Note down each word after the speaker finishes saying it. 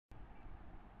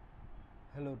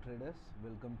Hello traders,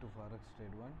 welcome to Forex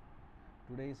Trade 1.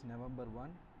 Today is November 1,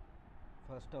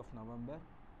 1st of November,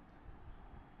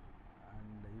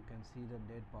 and you can see the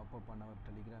date pop up on our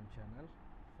Telegram channel,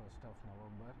 1st of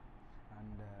November.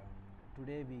 And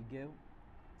today we gave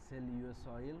sell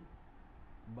USOIL,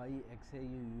 buy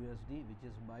XAUUSD, which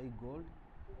is buy gold,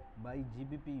 buy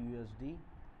GBPUSD,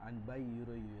 and buy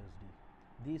EURUSD.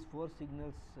 These four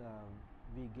signals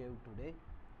we gave today.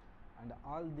 And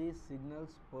all these signals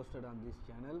posted on this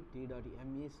channel,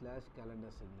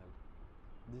 t.me/calendar signal.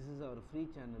 This is our free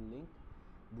channel link.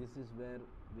 This is where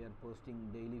we are posting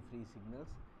daily free signals.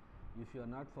 If you are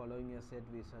not following us yet,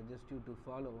 we suggest you to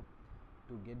follow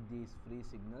to get these free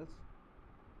signals.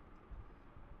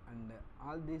 And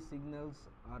all these signals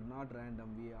are not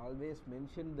random. We always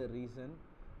mention the reason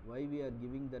why we are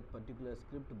giving that particular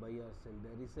script buy or sell.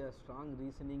 There is a strong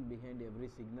reasoning behind every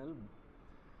signal.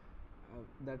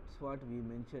 That's what we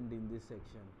mentioned in this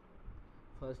section.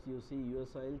 First, you see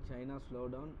USOIL, China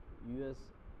slowdown, US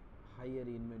higher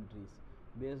inventories.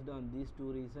 Based on these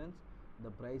two reasons,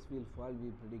 the price will fall,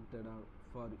 we predicted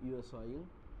for USOIL.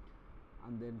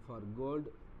 And then for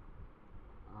gold,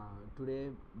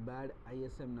 today bad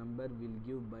ISM number will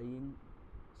give buying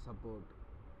support.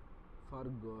 For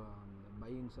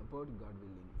buying support, God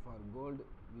willing. For gold,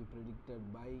 we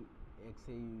predicted buy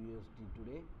XAUUSD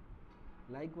today.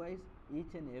 Likewise,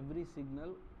 each and every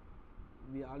signal,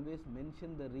 we always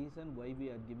mention the reason why we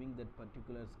are giving that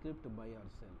particular script buy or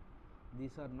sell.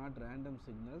 These are not random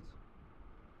signals.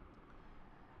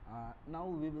 Now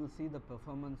we will see the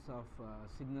performance of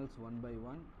signals one by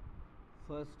one.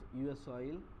 First,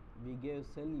 USOIL. We gave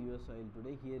sell USOIL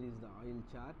today. Here is the oil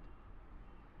chart.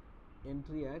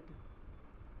 Entry at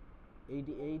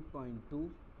 88.2.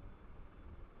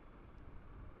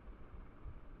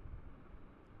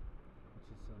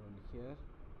 Around here,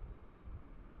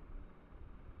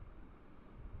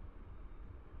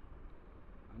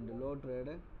 and low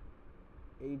traded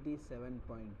 87.2.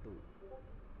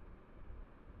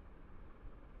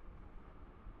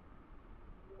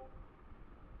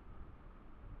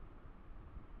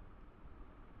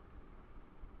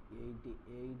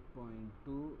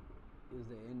 is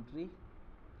the entry,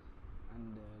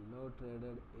 and low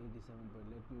traded 87.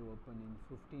 Let me open in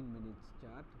 15 minutes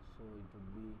chart so it would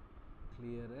be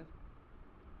clearer.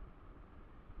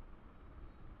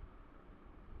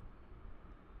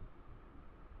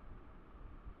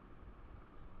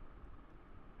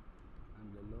 And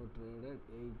the low traded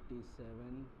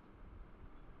 87.2.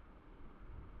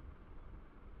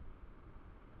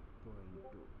 So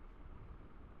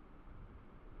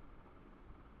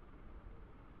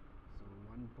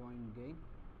 1 point gain,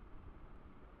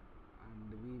 and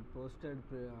we posted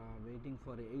waiting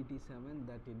for 87,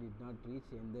 that it did not reach,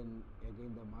 and then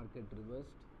again the market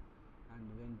reversed and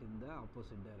went in the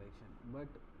opposite direction. But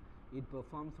it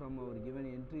performed from our given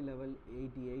entry level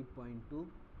 88.2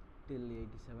 till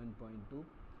 87.2.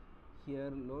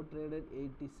 Here low traded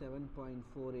 87.4,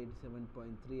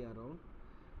 87.3 around,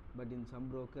 but in some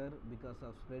broker, because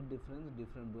of spread difference,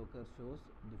 different broker shows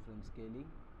different scaling.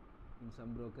 In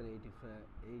some broker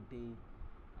 87.2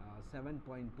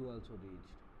 also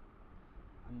reached.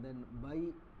 And then buy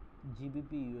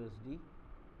GBPUSD,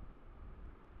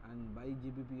 and buy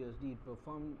GBPUSD, it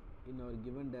performed in our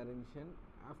given direction.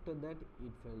 After that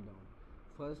it fell down.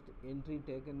 First entry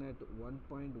taken at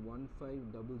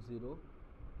 1.1500.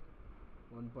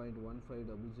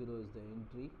 1.1500 is the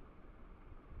entry,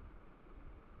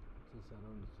 which is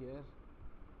around here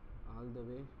all the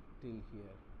way till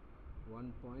here,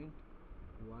 1.1570.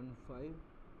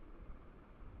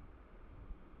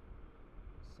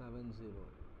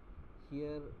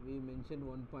 Here we mentioned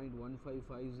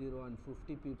 1.1550 and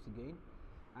 50 pips gain.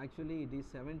 Actually it is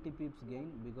 70 pips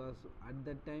gain, because at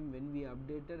that time when we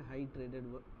updated, high traded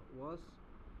was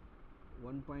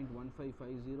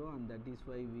 1.1550, and that is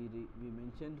why we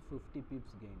mentioned 50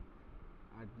 pips gain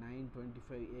at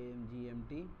 9:25 AM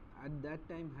GMT. At that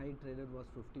time high traded was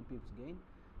 50 pips gain.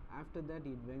 After that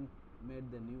it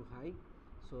made the new high,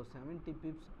 so 70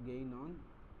 pips gain on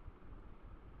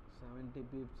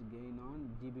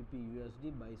GBPUSD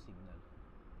buy signal.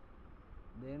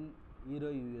 Then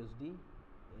EURUSD,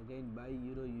 again buy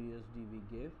EURUSD we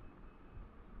gave.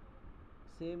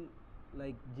 Same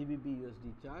like GBPUSD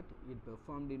chart, it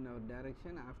performed in our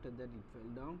direction. After that it fell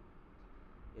down.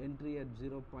 Entry at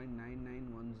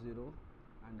 0.9910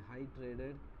 and high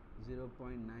traded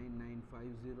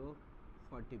 0.9950,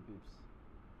 40 pips.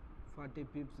 40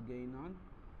 pips gain on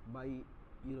buy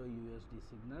EURUSD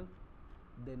signal.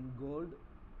 Then gold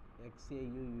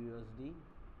XAUUSD,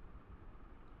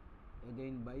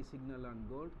 again buy signal on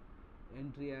gold.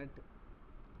 Entry at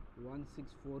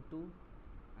 1642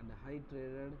 and high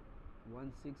traded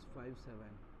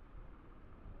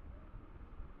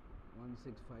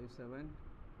 1657,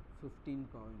 15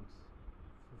 points.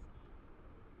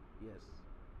 Yes,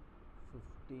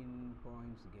 15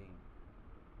 points gain.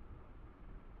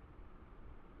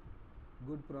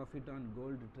 Good profit on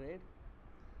gold trade,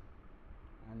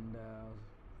 and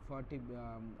 40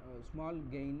 small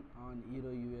gain on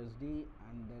EURUSD,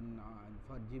 and then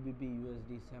for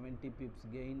GBPUSD 70 pips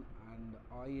gain, and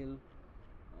oil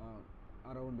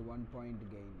around 1 point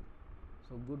gain.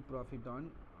 So good profit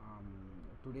on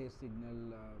today's signal,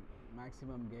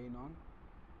 maximum gain on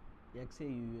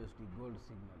XAUUSD gold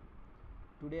signal.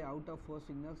 Today, out of 4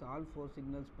 signals, all 4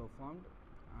 signals performed,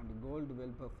 and gold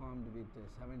well performed with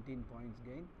 17 points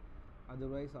gain.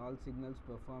 Otherwise, all signals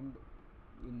performed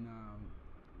in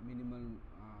minimal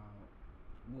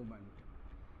movement.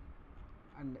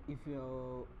 And if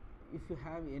you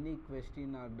have any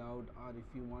question or doubt, or if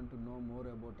you want to know more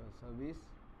about our service,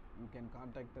 you can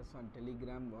contact us on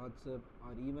Telegram, WhatsApp,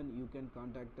 or even you can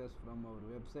contact us from our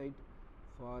website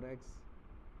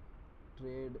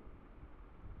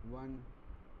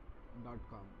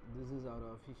forextrade1.com. This is our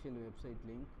official website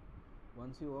link.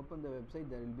 Once you open the website,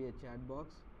 there will be a chat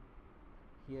box.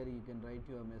 Here you can write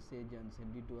your message and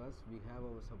send it to us. We have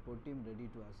our support team ready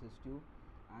to assist you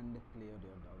and clear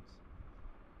your doubts.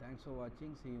 Thanks for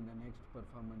watching. See you in the next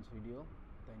performance video.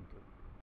 Thank you.